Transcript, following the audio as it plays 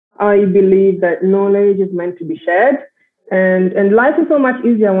I believe that knowledge is meant to be shared. And life is so much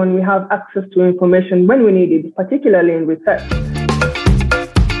easier when we have access to information when we need it, particularly in research.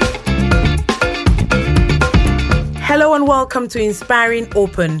 Hello and welcome to Inspiring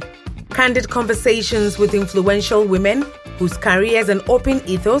Open, candid conversations with influential women whose careers and open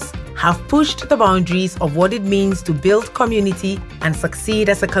ethos have pushed the boundaries of what it means to build community and succeed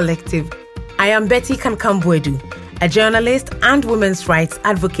as a collective. I am Betty Kankambwedu, a journalist and women's rights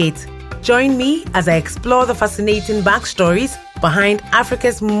advocate. Join me as I explore the fascinating backstories behind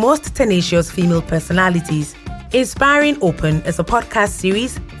Africa's most tenacious female personalities. Inspiring Open is a podcast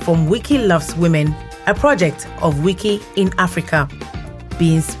series from Wiki Loves Women, a project of Wiki in Africa.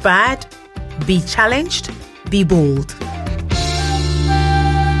 Be inspired, be challenged, be bold.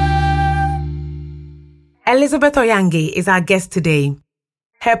 Elizabeth Oyange is our guest today.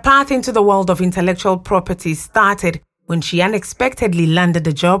 Her path into the world of intellectual property started when she unexpectedly landed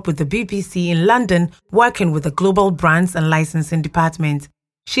a job with the BBC in London, working with the Global Brands and Licensing Department.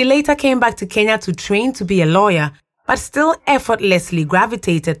 She later came back to Kenya to train to be a lawyer, but still effortlessly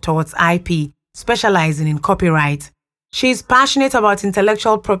gravitated towards IP, specializing in copyright. She is passionate about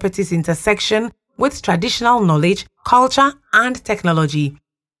intellectual property's intersection with traditional knowledge, culture, and technology.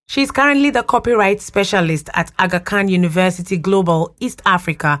 She is currently the copyright specialist at Aga Khan University Global East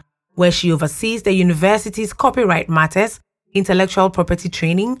Africa, where she oversees the university's copyright matters, intellectual property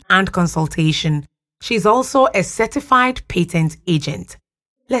training, and consultation. She is also a certified patent agent.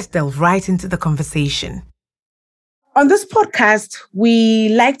 Let's delve right into the conversation. On this podcast, we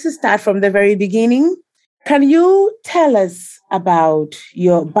like to start from the very beginning. Can you tell us about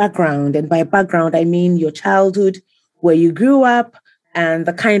your background? And by background, I mean your childhood, where you grew up, and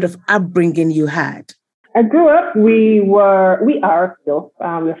the kind of upbringing you had. I grew up, we are still,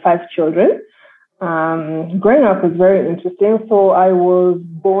 we're 5 children. Growing up was very interesting. So I was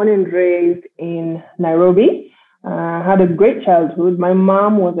born and raised in Nairobi. Had a great childhood. My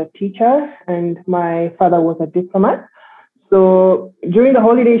mom was a teacher and my father was a diplomat. So during the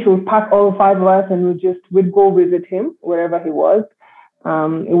holiday, she would pack all 5 of us and we'd go visit him wherever he was.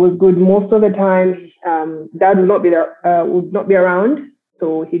 It was good. Most of the time, Dad would not be around.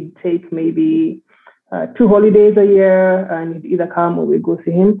 So he'd take maybe 2 holidays a year and he'd either come or we'd go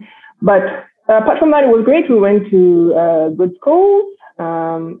see him. But apart from that, it was great. We went to good schools.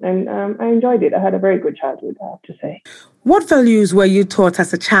 And I enjoyed it. I had a very good childhood, I have to say. What values were you taught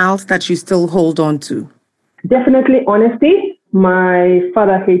as a child that you still hold on to? Definitely honesty. My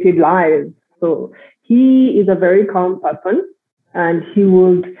father hated lies. So he is a very calm person. And he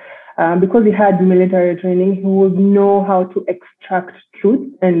would, because he had military training, he would know how to extract truth.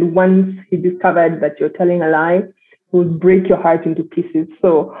 And once he discovered that you're telling a lie, he would break your heart into pieces.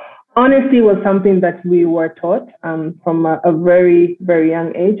 So honesty was something that we were taught from a very, very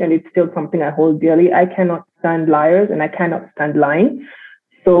young age, and it's still something I hold dearly. I cannot stand liars, and I cannot stand lying.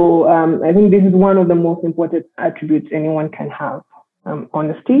 So I think this is one of the most important attributes anyone can have,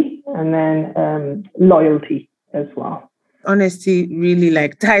 honesty, and then loyalty as well. Honesty really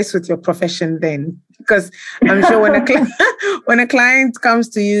ties with your profession then, because I'm sure when a client comes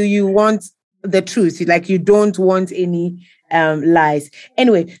to you, you want the truth. You don't want any lies.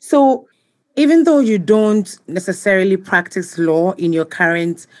 Anyway, so even though you don't necessarily practice law in your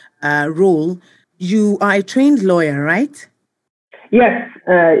current role, you are a trained lawyer, right? Yes,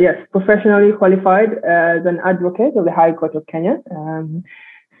 professionally qualified as an advocate of the High Court of Kenya.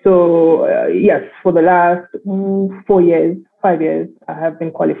 Yes, for the last 5 years, I have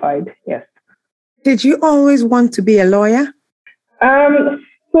been qualified, yes. Did you always want to be a lawyer?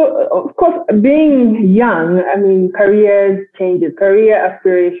 So, of course, being young, career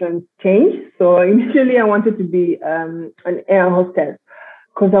aspirations change. So initially I wanted to be an air hostess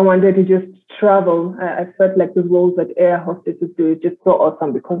because I wanted to just travel. I felt like the roles that air hostesses do is just so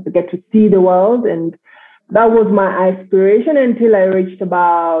awesome because they get to see the world. And that was my aspiration until I reached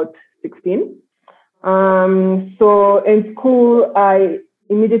about 16. So in school, I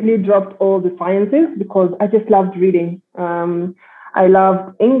immediately dropped all the sciences because I just loved reading. I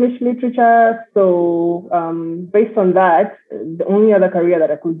loved English literature. So based on that, the only other career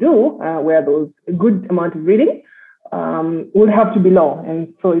that I could do where there was a good amount of reading would have to be law.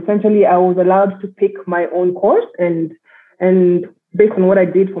 And so essentially I was allowed to pick my own course, and based on what I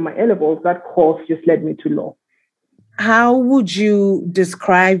did for my A-levels, that course just led me to law. How would you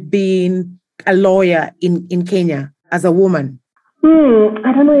describe being a lawyer in Kenya as a woman?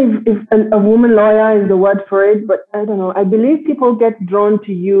 I don't know if a woman lawyer is the word for it, but I don't know. I believe people get drawn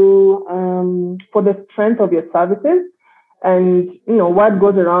to you for the strength of your services And, what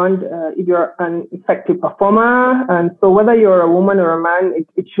goes around if you're an effective performer. And so whether you're a woman or a man,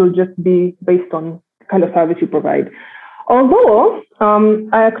 it should just be based on the kind of service you provide. Although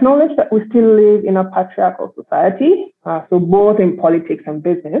I acknowledge that we still live in a patriarchal society, so both in politics and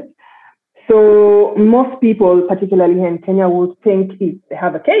business. So most people, particularly here in Kenya, would think if they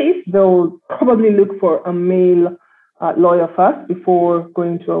have a case, they'll probably look for a male lawyer first before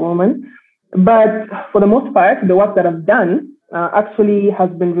going to a woman. But for the most part, the work that I've done actually has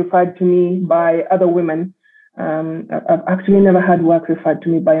been referred to me by other women. I've actually never had work referred to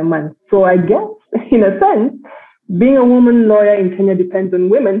me by a man. So I guess, in a sense, being a woman lawyer in Kenya depends on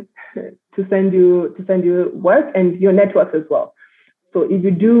women to send you work and your networks as well. So if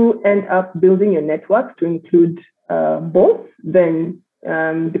you do end up building your network to include both, then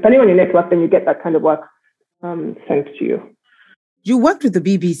depending on your network, then you get that kind of work sent to you. You worked with the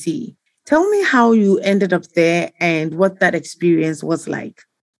BBC. Tell me how you ended up there and what that experience was like.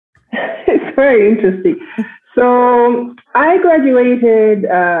 It's very interesting. So I graduated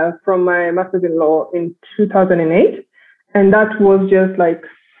from my master's in law in 2008, and that was just like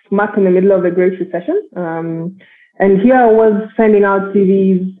smack in the middle of the Great Recession. And here I was sending out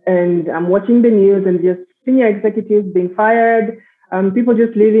CVs, and I'm watching the news and just senior executives being fired, people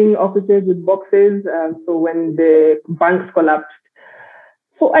just leaving offices with boxes. So when the banks collapsed.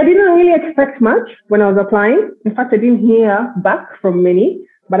 So I didn't really expect much when I was applying. In fact, I didn't hear back from many,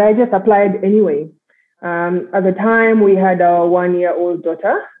 but I just applied anyway. At the time, we had a 1-year-old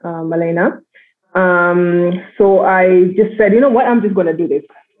daughter, Malena. So I just said, you know what, I'm just going to do this.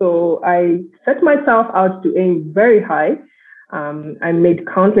 So I set myself out to aim very high. I made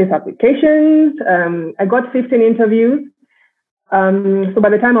countless applications. I got 15 interviews. So by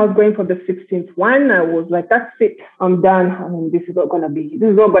the time I was going for the 16th one, I was like, that's it, I'm done. This is not going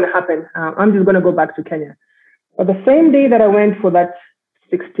to happen. I'm just going to go back to Kenya. But the same day that I went for that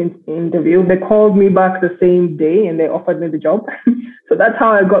 16th interview, they called me back the same day and they offered me the job. So that's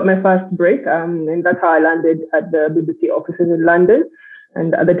how I got my first break. And that's how I landed at the BBC offices in London.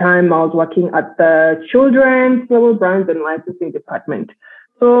 And at the time I was working at the Children's Global Brands and Licensing Department.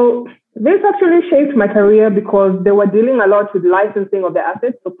 So this actually shaped my career because they were dealing a lot with licensing of the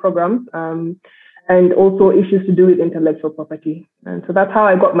assets of programs and also issues to do with intellectual property. And so that's how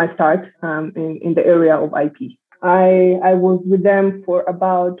I got my start in the area of IP. I was with them for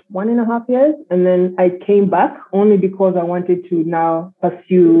about 1.5 years, and then I came back only because I wanted to now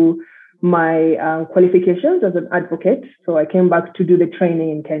pursue my qualifications as an advocate. So I came back to do the training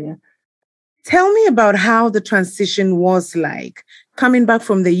in Kenya. Tell me about how the transition was like, coming back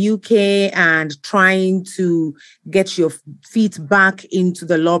from the UK and trying to get your feet back into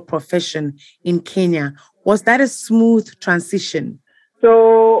the law profession in Kenya. Was that a smooth transition?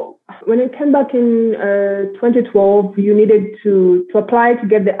 So when I came back in 2012, you needed to apply to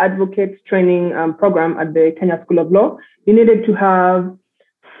get the advocate training program at the Kenya School of Law. You needed to have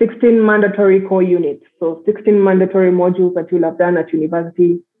 16 mandatory core units. So 16 mandatory modules that you'll have done at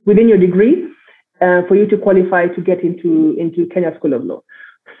university within your degree for you to qualify to get into Kenya School of Law.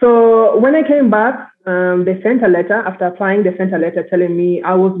 So when I came back, they sent a letter. After applying, they sent a letter telling me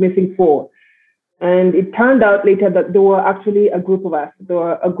I was missing 4. And it turned out later that there were actually a group of us. There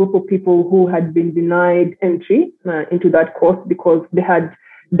were a group of people who had been denied entry into that course because they had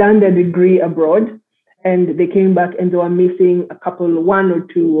done their degree abroad and they came back and they were missing a couple, 1 or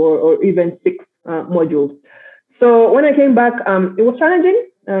 2 or even 6 modules. So when I came back, it was challenging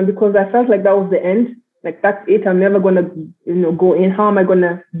because I felt like that was the end. Like, that's it. I'm never going to, go in. How am I going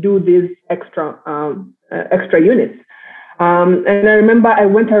to do these extra units? And I remember I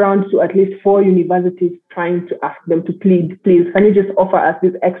went around to at least 4 universities trying to ask them to please, can you just offer us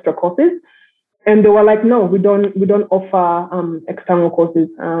these extra courses? And they were like, no, we don't offer external courses.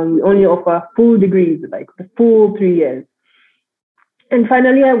 We only offer full degrees, like the full 3 years. And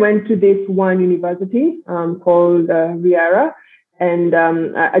finally, I went to this one university called Riara, and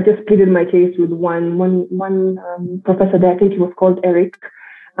I just pleaded my case with one professor there. I think he was called Eric.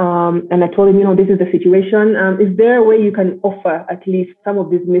 And I told him, this is the situation. Is there a way you can offer at least some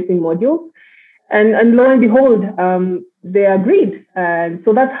of these missing modules? And lo and behold, they agreed. And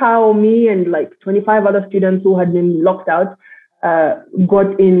so that's how me and like 25 other students who had been locked out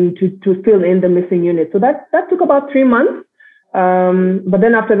got in to fill in the missing unit. So that took about 3 months. But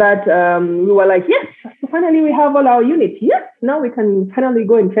then after that, we were like, yes, so finally we have all our units. Yes, now we can finally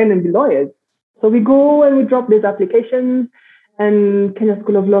go and train and be lawyers. So we go and we drop these applications. And Kenya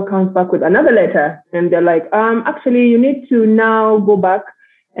School of Law comes back with another letter. And they're like, actually, you need to now go back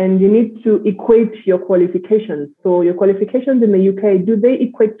and you need to equate your qualifications. So your qualifications in the UK, do they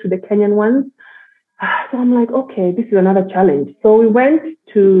equate to the Kenyan ones? So I'm like, okay, this is another challenge. So we went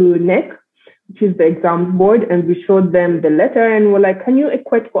to NEC, which is the exam board, and we showed them the letter, and we're like, can you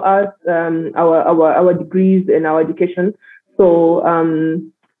equate for us our degrees and our education? So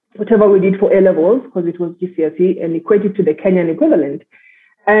whatever we did for A levels, because it was GCSE, and equate it to the Kenyan equivalent.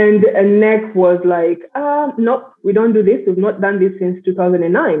 And NEC was like, no, we don't do this. We've not done this since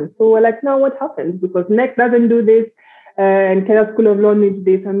 2009. So we're like, now what happens? Because NEC doesn't do this, and Kenya School of Law needs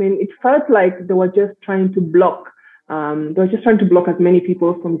this. I mean, it felt like they were just trying to block. As many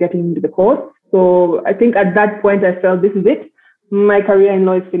people from getting into the course. So I think at that point I felt this is it. My career in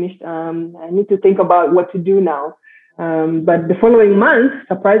law is finished. I need to think about what to do now. But the following month,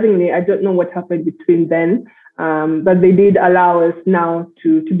 surprisingly, I don't know what happened between then. But they did allow us now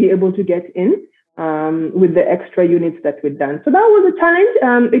to be able to get in with the extra units that we'd done. So that was a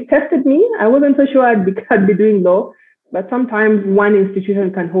challenge. It tested me. I wasn't so sure I'd be doing law. But sometimes one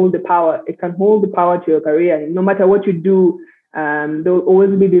institution can hold the power. It can hold the power to your career. No matter what you do, there will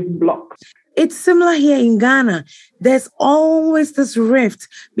always be this block. It's similar here in Ghana. There's always this rift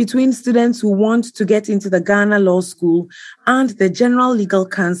between students who want to get into the Ghana Law School and the General Legal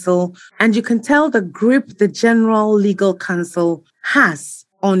Council. And you can tell the grip the General Legal Council has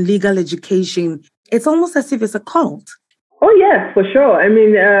on legal education. It's almost as if it's a cult. Oh, yes, for sure. I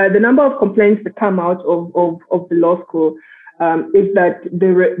mean, the number of complaints that come out of the law school is that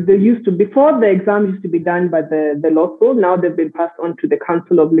they used to, before the exam used to be done by the law school, now they've been passed on to the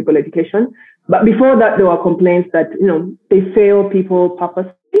Council of Legal Education. But before that, there were complaints that, they fail people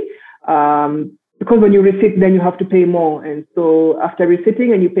purposely because when you resit, then you have to pay more. And so after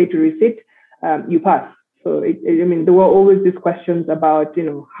resitting and you pay to resit, you pass. So, there were always these questions about,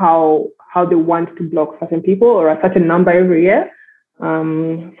 how they want to block certain people or a certain number every year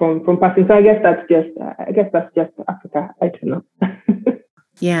from passing. So I guess that's just Africa. I don't know.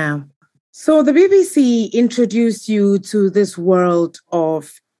 Yeah. So the BBC introduced you to this world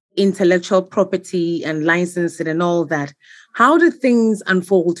of intellectual property and licensing and all that. How did things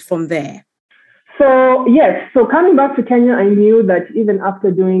unfold from there? So, yes. So coming back to Kenya, I knew that even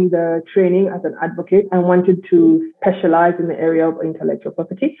after doing the training as an advocate, I wanted to specialize in the area of intellectual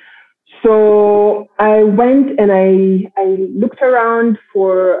property. So I went and I looked around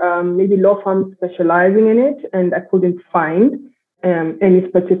for maybe law firms specializing in it, and I couldn't find any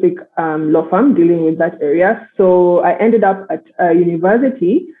specific law firm dealing with that area. So I ended up at a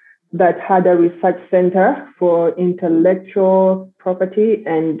university that had a research center for intellectual property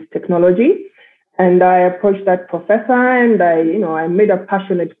and technology. And I approached that professor, and I made a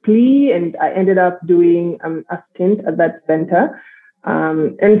passionate plea, and I ended up doing a stint at that center.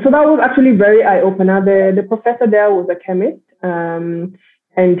 And so that was actually very eye-opener. The professor there was a chemist,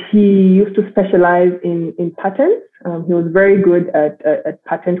 and he used to specialize in patents. He was very good at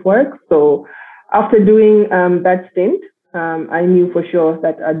patent work. So after doing that stint, I knew for sure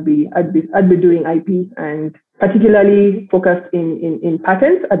that I'd be doing IP, and particularly focused in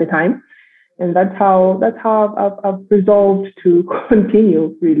patents at the time. And that's how I've resolved to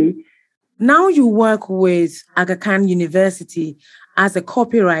continue, really. Now you work with Aga Khan University as a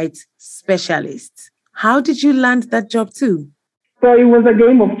copyright specialist. How did you land that job too? So it was a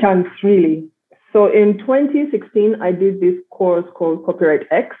game of chance, really. So in 2016, I did this course called Copyright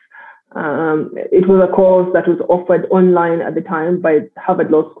X. It was a course that was offered online at the time by Harvard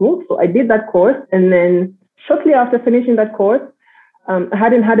Law School. So I did that course. And then shortly after finishing that course, I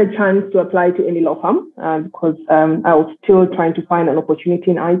hadn't had a chance to apply to any law firm because I was still trying to find an opportunity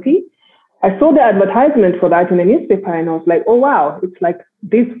in IP. I saw the advertisement for that in the newspaper, and I was like, oh, wow, it's like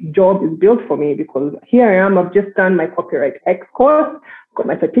this job is built for me, because here I am, I've just done my Copyright X course, got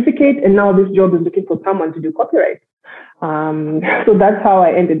my certificate, and now this job is looking for someone to do copyright. So that's how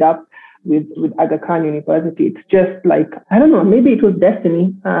I ended up with Aga Khan University. It's just like, I don't know, maybe it was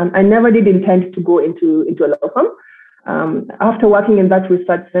destiny. I never did intend to go into a law firm. After working in that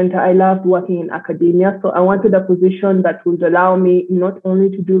research center, I loved working in academia. So I wanted a position that would allow me not only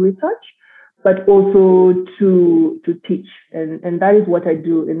to do research, but also to teach. And that is what I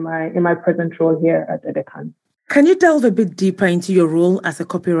do in my present role here at Aga Khan. Can you delve a bit deeper into your role as a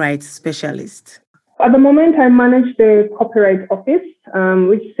copyright specialist? At the moment, I manage the copyright office,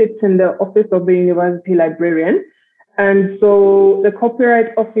 which sits in the office of the university librarian. And so the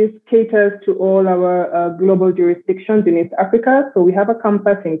copyright office caters to all our global jurisdictions in East Africa. So we have a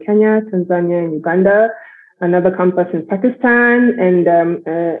campus in Kenya, Tanzania, and Uganda, another campus in Pakistan, and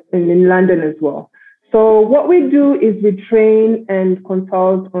in London as well. So what we do is we train and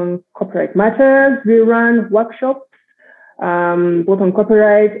consult on copyright matters. We run workshops, both on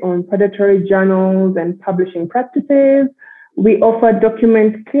copyright, on predatory journals and publishing practices. We offer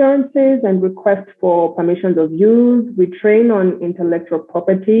document clearances and requests for permissions of use. We train on intellectual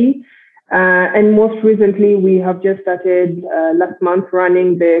property. And most recently, we have just started last month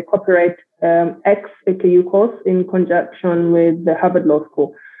running the Copyright X AKU course in conjunction with the Harvard Law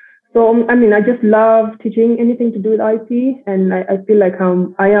School. So, I just love teaching anything to do with IP, and I feel like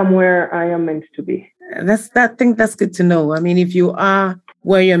I am where I am meant to be. I think that's good to know. If you are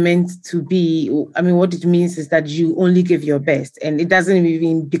where you're meant to be, what it means is that you only give your best, and it doesn't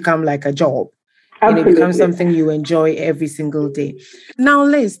even become like a job. Absolutely. It becomes something you enjoy every single day. Now,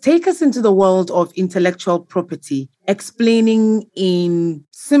 Liz, take us into the world of intellectual property, explaining in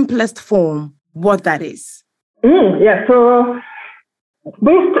simplest form what that is. So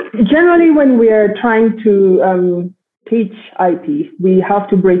generally when we are trying to teach IP, we have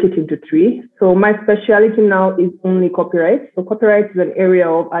to break it into three. So my specialty now is only copyright. So copyright is an area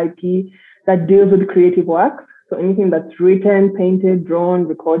of IP that deals with creative work. So anything that's written, painted, drawn,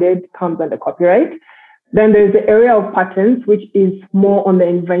 recorded comes under copyright. Then there's the area of patents, which is more on the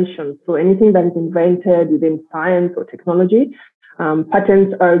invention. So anything that is invented within science or technology,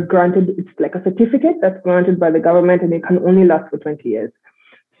 patents are granted. It's like a certificate that's granted by the government, and it can only last for 20 years.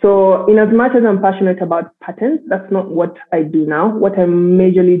 So in as much as I'm passionate about patents, that's not what I do now. What I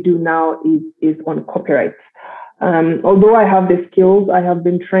majorly do now is on copyright. Although I have the skills, I have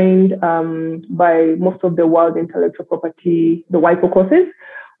been trained by most of the world intellectual property, the WIPO courses,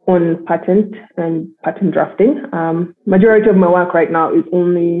 on patent and patent drafting. Majority of my work right now is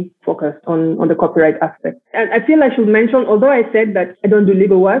only focused on the copyright aspect. And I feel I should mention, although I said that I don't do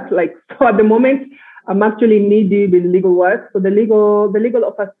legal work, so at the moment, I'm actually knee-deep in legal work. So the legal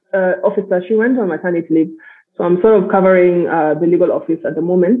officer, she went on maternity leave. So I'm sort of covering the legal office at the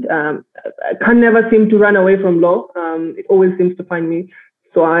moment. I can never seem to run away from law. It always seems to find me.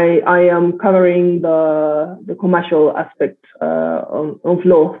 So I am covering the commercial aspect of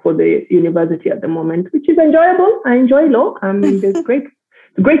law for the university at the moment, which is enjoyable. I enjoy law. There's great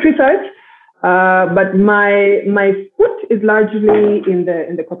research, but my foot is largely in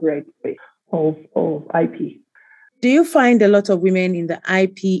the copyright space of IP. Do you find a lot of women in the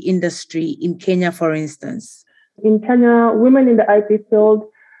IP industry in Kenya, for instance? In Kenya, women in the IP field,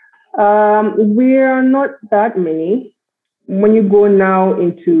 we are not that many. When you go now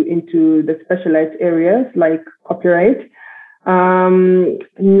into the specialized areas like copyright,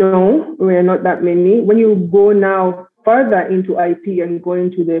 no, we're not that many. When you go now further into IP and go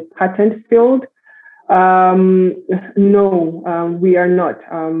into the patent field, no, we are not.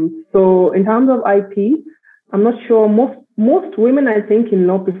 So in terms of IP, I'm not sure. Most women, I think, in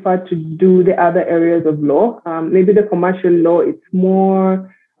law prefer to do the other areas of law. Maybe the commercial law, it's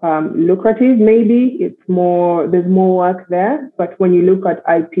more lucrative. Maybe there's more work there. But when you look at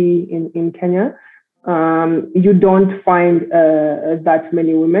IP in Kenya, you don't find that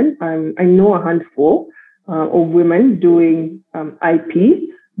many women. I know a handful of women doing IP,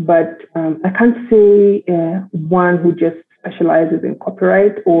 but I can't say one who just specializes in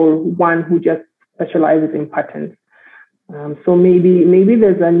copyright or one who just specializes in patents. So maybe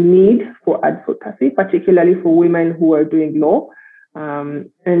there's a need for advocacy, particularly for women who are doing law.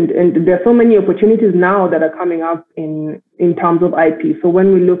 And there are so many opportunities now that are coming up in terms of IP. So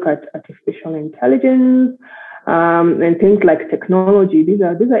when we look at artificial intelligence and things like technology, these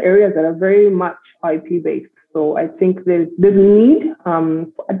are areas that are very much IP based. So I think there's need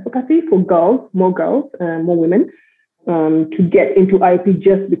for advocacy for more women to get into IP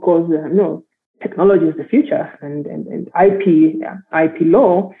just because technology is the future, and IP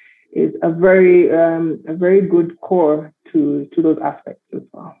law is a very good core to those aspects as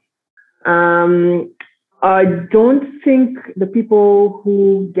well. I don't think the people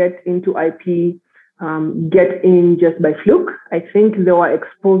who get into IP get in just by fluke. I think they were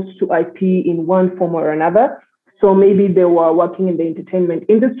exposed to IP in one form or another. So maybe they were working in the entertainment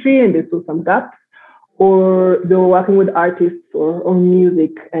industry and they saw some gaps, or they were working with artists or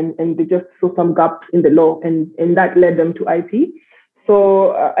music and they just saw some gaps in the law and that led them to IP.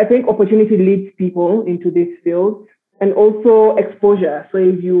 So I think opportunity leads people into this field, and also exposure. So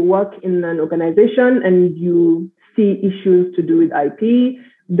if you work in an organization and you see issues to do with IP,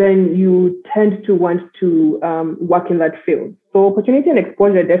 then you tend to want to work in that field. So opportunity and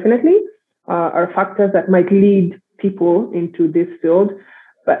exposure definitely are factors that might lead people into this field.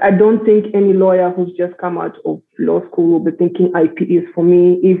 But I don't think any lawyer who's just come out of law school will be thinking IP is for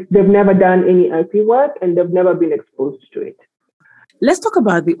me if they've never done any IP work and they've never been exposed to it. Let's talk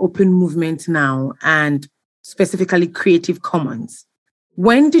about the open movement now, and specifically Creative Commons.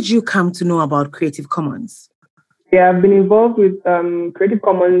 When did you come to know about Creative Commons? Yeah, I've been involved with Creative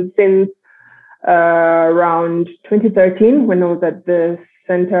Commons since around 2013 when I was at the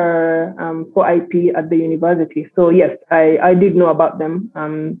Center for IP at the university. So yes, I did know about them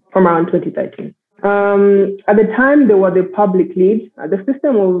from around 2013. At the time, there was a public lead. The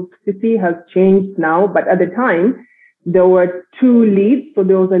system of CC has changed now, but at the time, there were two leads. So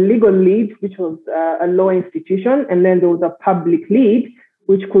there was a legal lead, which was a law institution, and then there was a public lead,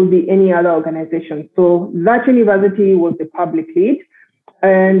 which could be any other organization. So that university was the public lead,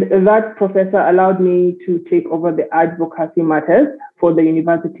 and that professor allowed me to take over the advocacy matters for the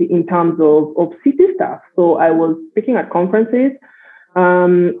university in terms of CC staff. So I was speaking at conferences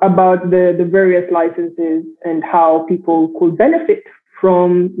about the various licenses and how people could benefit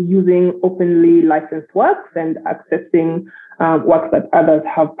from using openly licensed works and accessing works that others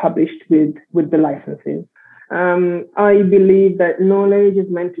have published with the licenses. I believe that knowledge is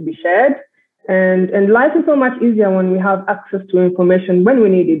meant to be shared, and life is so much easier when we have access to information when we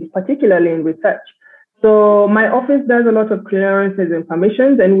need it, particularly in research. So my office does a lot of clearances and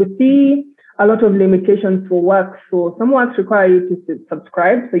permissions, and we see a lot of limitations for work. So some works require you to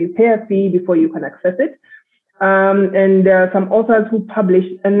subscribe, so you pay a fee before you can access it. And there are some authors who publish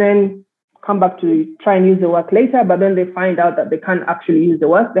and then come back to try and use the work later, but then they find out that they can't actually use the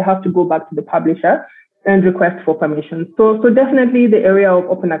work. They have to go back to the publisher and request for permission. So definitely the area of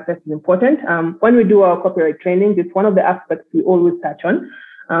open access is important. When we do our copyright training, it's one of the aspects we always touch on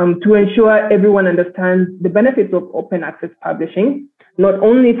to ensure everyone understands the benefits of open access publishing, not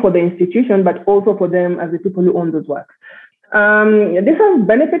only for the institution, but also for them as the people who own those works. This has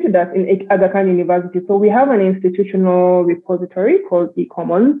benefited us in Aga Khan University. So we have an institutional repository called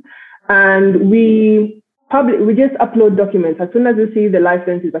eCommons, and we just upload documents. As soon as you see the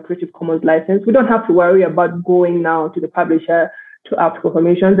license is a Creative Commons license, we don't have to worry about going now to the publisher to ask for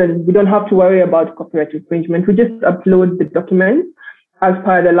permissions, and we don't have to worry about copyright infringement. We just upload the documents as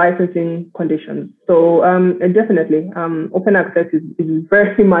per the licensing conditions. So definitely, open access is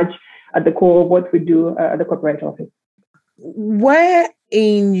very much at the core of what we do at the Copyright Office. Where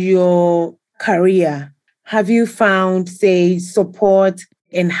in your career have you found, say, support,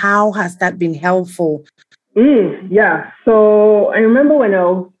 and how has that been helpful? Yeah, so I remember when I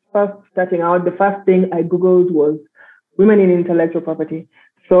was first starting out, the first thing I Googled was women in intellectual property.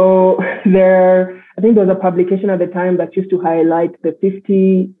 So I think there was a publication at the time that used to highlight the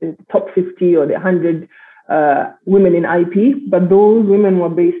top 50 or the 100 women in IP, but those women were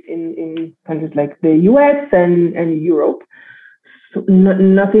based in countries like the US and Europe, so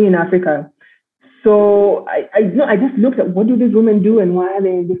nothing in Africa. So I just looked at what do these women do and why are they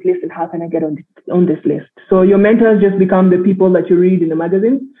in this list and how can I get on this list? So your mentors just become the people that you read in the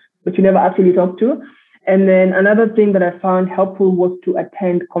magazines, but you never actually talk to. And then another thing that I found helpful was to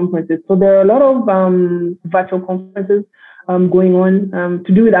attend conferences. So there are a lot of virtual conferences going on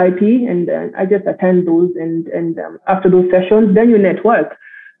to do with IP, and I just attend those. And after those sessions, then you network.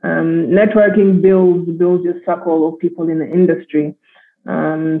 Networking builds your circle of people in the industry.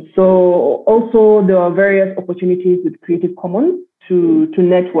 So also there are various opportunities with Creative Commons to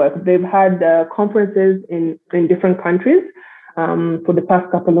network. They've had conferences in different countries for the past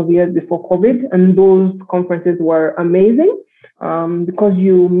couple of years before COVID, and those conferences were amazing because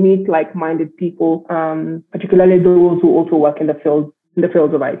you meet like-minded people, particularly those who also work in the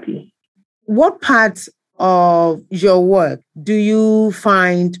fields of IP. What parts of your work do you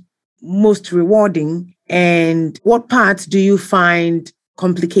find most rewarding, and what parts do you find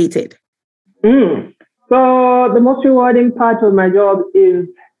complicated? So the most rewarding part of my job is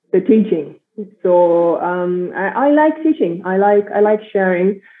the teaching. So I like teaching. I like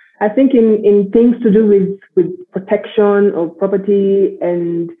sharing. I think in things to do with protection of property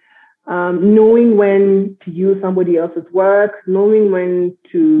and knowing when to use somebody else's work, knowing when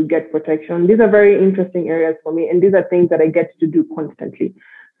to get protection. These are very interesting areas for me, and these are things that I get to do constantly.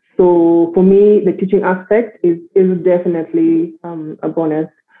 So for me, the teaching aspect is definitely a bonus.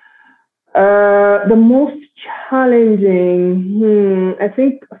 The most challenging, I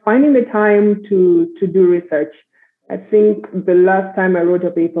think finding the time to do research. I think the last time I wrote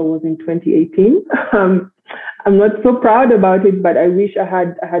a paper was in 2018. I'm not so proud about it, but I wish I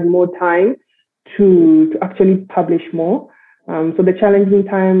had more time to actually publish more. So the challenging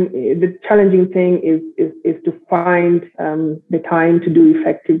thing is to find the time to do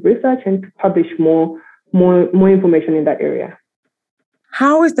effective research and to publish more information in that area.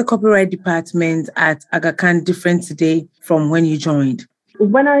 How is the copyright department at Aga Khan different today from when you joined?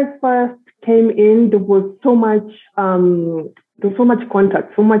 When I first came in, there was so much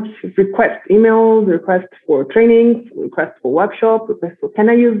contact, so much emails, requests for training, requests for workshop, requests for can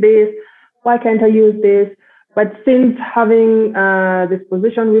I use this? Why can't I use this? But since having this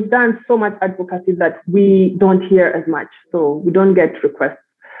position, we've done so much advocacy that we don't hear as much. So we don't get requests.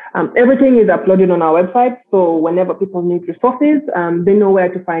 Everything is uploaded on our website. So whenever people need resources, they know where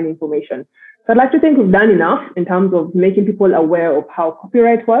to find information. So I'd like to think we've done enough in terms of making people aware of how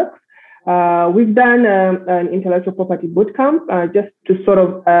copyright works. We've done an intellectual property bootcamp just to sort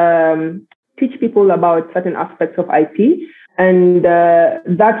of teach people about certain aspects of IP. And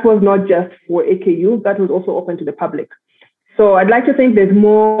that was not just for AKU, that was also open to the public. So I'd like to think there's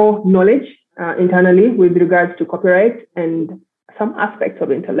more knowledge internally with regards to copyright and some aspects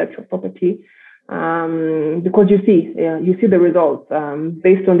of intellectual property, because you see the results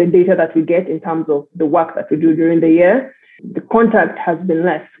based on the data that we get in terms of the work that we do during the year. The contact has been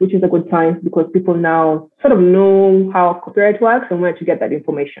less, which is a good sign because people now sort of know how copyright works and where to get that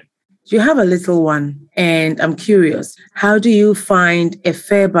information. You have a little one, and I'm curious, how do you find a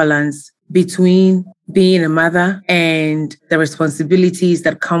fair balance between being a mother and the responsibilities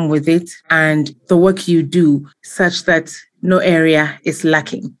that come with it and the work you do such that no area is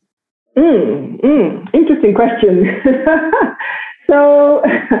lacking? Interesting question. So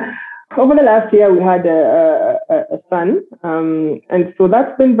over the last year, we had a son, and so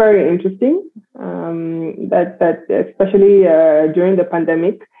that's been very interesting, that especially during the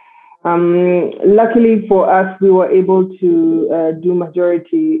pandemic. Luckily for us, we were able to do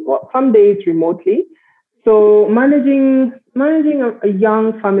some days remotely. So managing a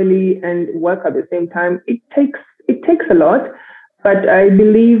young family and work at the same time, it takes a lot. But I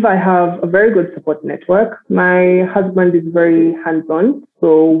believe I have a very good support network. My husband is very hands-on,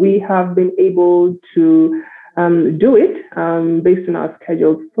 so we have been able to do it based on our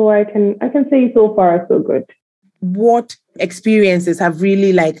schedule. So I can say so far so good. What experiences have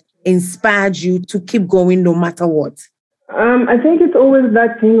really inspired you to keep going no matter what? I think it's always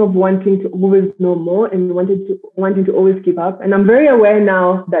that thing of wanting to always know more and wanting to always keep up. And I'm very aware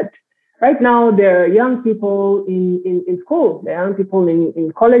now that right now there are young people in school, there are young people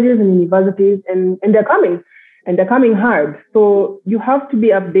in colleges and universities, and they're coming hard. So you have to be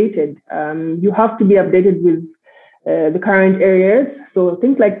updated. You have to be updated with the current areas. So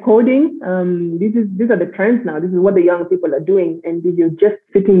things like coding, these are the trends now. This is what the young people are doing. And if you're just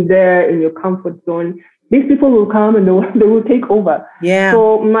sitting there in your comfort zone, these people will come and they will take over. Yeah.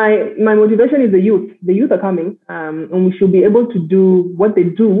 So my motivation is the youth. The youth are coming, and we should be able to do what they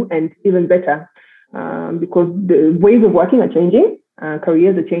do and even better, because the ways of working are changing,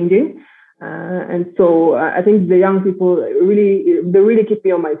 careers are changing. And so I think the young people really keep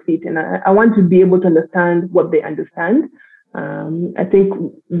me on my feet, and I want to be able to understand what they understand. I think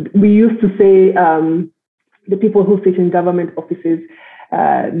we used to say the people who sit in government offices,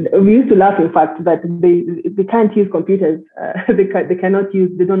 we used to laugh, in fact, that they can't use computers. They cannot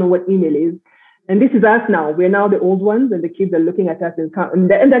use, they don't know what email is. And this is us now. We're now the old ones, and the kids are looking at us and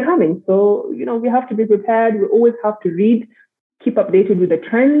they're coming. So, we have to be prepared. We always have to read, keep updated with the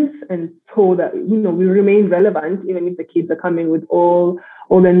trends, and so that, we remain relevant, even if the kids are coming with all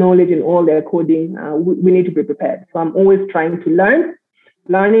their knowledge and all their coding. We need to be prepared. So I'm always trying to learn.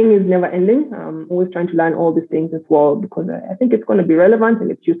 Learning is never ending. I'm always trying to learn all these things as well, because I think it's going to be relevant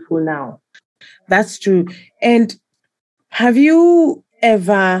and it's useful now. That's true. And have you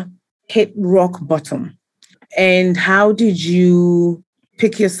ever hit rock bottom? And how did you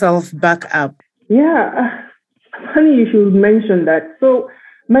pick yourself back up? Yeah, funny you should mention that. So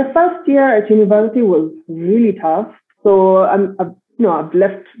my first year at university was really tough. So I've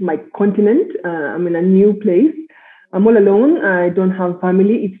left my continent. I'm in a new place. I'm all alone. I don't have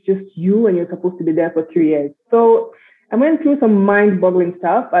family. It's just you, and you're supposed to be there for 3 years. So I went through some mind-boggling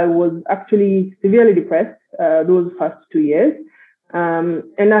stuff. I was actually severely depressed those first 2 years.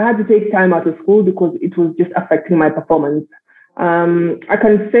 And I had to take time out of school because it was just affecting my performance. I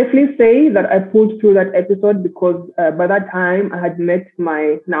can safely say that I pulled through that episode because by that time I had met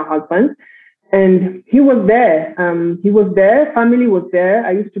my now husband, and he was there. Family was there.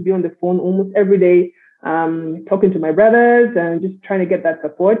 I used to be on the phone almost every day, talking to my brothers and just trying to get that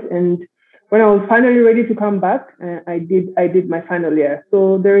support. And when I was finally ready to come back, I did my final year.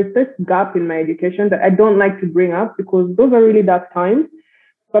 So there is this gap in my education that I don't like to bring up because those are really dark times.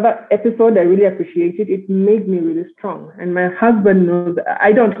 But that episode, I really appreciated. It made me really strong. And my husband knows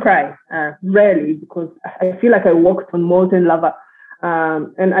I don't cry, rarely, because I feel like I walked on molten lava.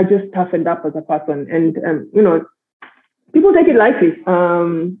 And I just toughened up as a person. And, people take it lightly.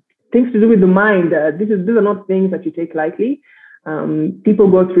 Things to do with the mind. These are not things that you take lightly. People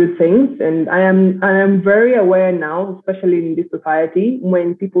go through things. And I am very aware now, especially in this society,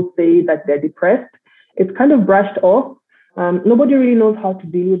 when people say that they're depressed, it's kind of brushed off. Nobody really knows how to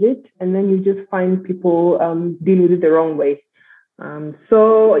deal with it. And then you just find people deal with it the wrong way.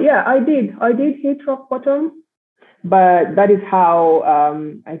 So yeah, I did hit rock bottom, but that is how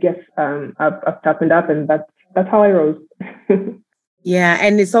I guess I've toughened up, and that's how I rose. Yeah,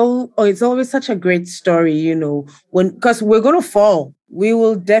 and it's always such a great story, because we're going to fall. We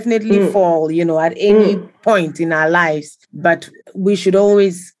will definitely fall, at any point in our lives, but we should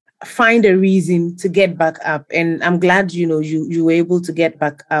always find a reason to get back up. And I'm glad, you were able to get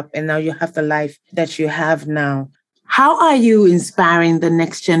back up, and now you have the life that you have now. How are you inspiring the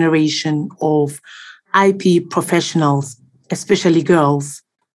next generation of IP professionals, especially girls?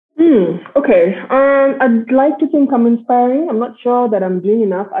 Okay. I'd like to think I'm inspiring. I'm not sure that I'm doing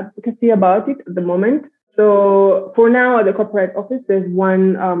enough advocacy about it at the moment. So for now, at the corporate office, there's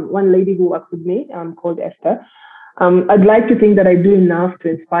one lady who works with me called Esther. I'd like to think that I do enough to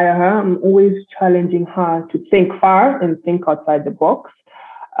inspire her. I'm always challenging her to think far and think outside the box.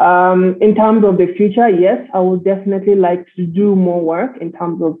 In terms of the future, yes, I would definitely like to do more work in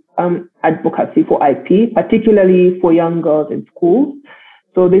terms of advocacy for IP, particularly for young girls in schools.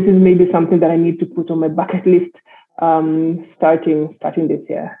 So this is maybe something that I need to put on my bucket list starting this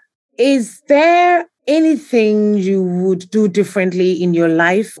year. Is there anything you would do differently in your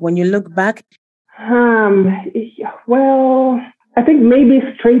life when you look back? Well, I think maybe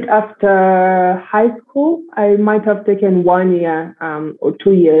straight after high school, I might have taken 1 year or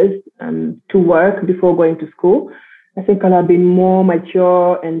 2 years to work before going to school. I think I'll have been more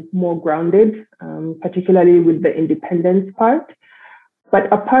mature and more grounded, particularly with the independence part. But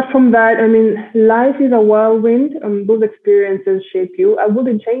apart from that, I mean, life is a whirlwind. Those experiences shape you. I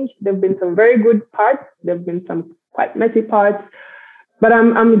wouldn't change. There have been some very good parts. There have been some quite messy parts. But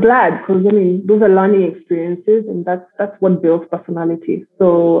I'm glad, because I mean, those are learning experiences, and that's what builds personality.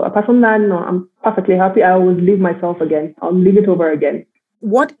 So apart from that, no, I'm perfectly happy. I always live myself again. I'll live it over again.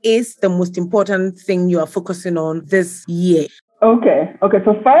 What is the most important thing you are focusing on this year? Okay.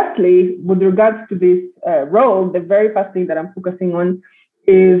 So firstly, with regards to this role, the very first thing that I'm focusing on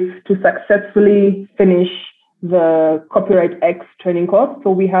is to successfully finish the Copyright X training course.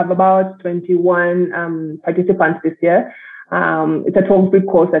 So we have about 21 participants this year. It's a 12-week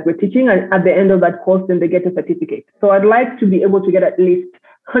course that we're teaching, and at the end of that course, then they get a certificate. So I'd like to be able to get at least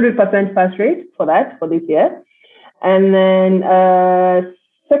 100% pass rate for this year. And then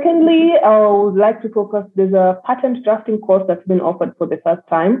secondly, I would like to focus, there's a patent drafting course that's been offered for the first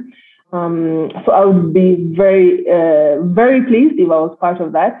time. So I would be very, very pleased if I was part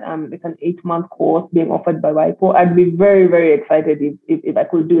of that. It's an 8-month course being offered by WIPO. I'd be very, very excited if I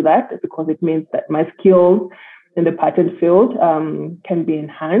could do that, because it means that my skills in the patent field can be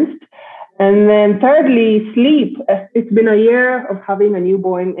enhanced. And then thirdly, sleep. It's been a year of having a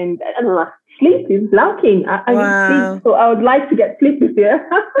newborn, and I don't know, sleep is lacking. I need sleep, so I would like to get sleep this year.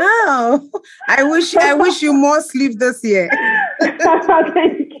 Oh, I wish you more sleep this year.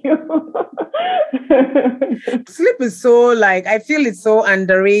 Thank you. Sleep is so, I feel it's so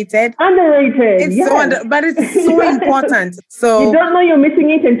underrated. It's yes. But it's so important. So you don't know you're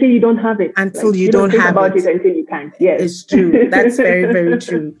missing it until you don't have it. Until you don't think have about it until you can't. Yes, it's true. That's very, very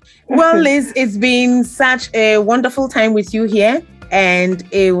true. Well, Liz, it's been such a wonderful time with you here, and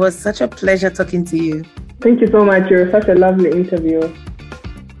it was such a pleasure talking to you. Thank you so much. You're such a lovely interview.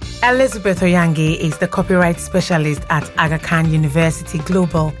 Elizabeth Oyange is the copyright specialist at Aga Khan University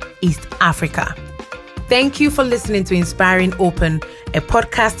Global, East Africa. Thank you for listening to Inspiring Open, a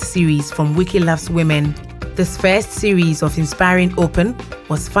podcast series from Wiki Loves Women. This first series of Inspiring Open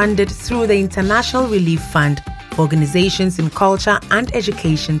was funded through the International Relief Fund for Organizations in Culture and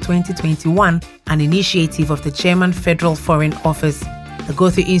Education 2021, an initiative of the Chairman Federal Foreign Office, the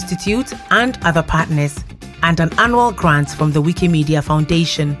Goethe Institute, and other partners, and an annual grant from the Wikimedia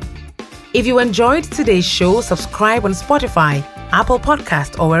Foundation. If you enjoyed today's show, subscribe on Spotify, Apple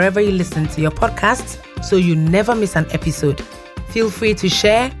Podcast, or wherever you listen to your podcasts so you never miss an episode. Feel free to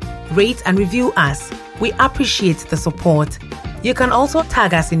share, rate, and review us. We appreciate the support. You can also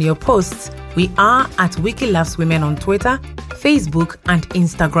tag us in your posts. We are at Wiki Loves Women on Twitter, Facebook, and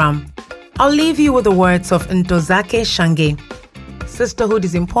Instagram. I'll leave you with the words of Ntozake Shange. Sisterhood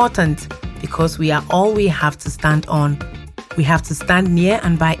is important because we are all we have to stand on. We have to stand near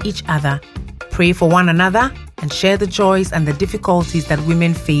and by each other, pray for one another, and share the joys and the difficulties that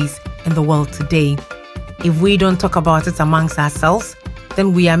women face in the world today. If we don't talk about it amongst ourselves,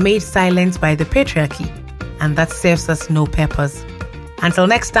 then we are made silent by the patriarchy, and that serves us no purpose. Until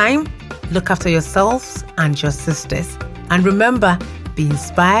next time, look after yourselves and your sisters. And remember, be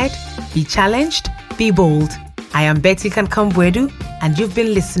inspired, be challenged, be bold. I am Betty Kankambwedu, and you've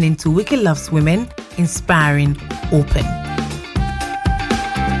been listening to Wiki Loves Women, Inspiring Open.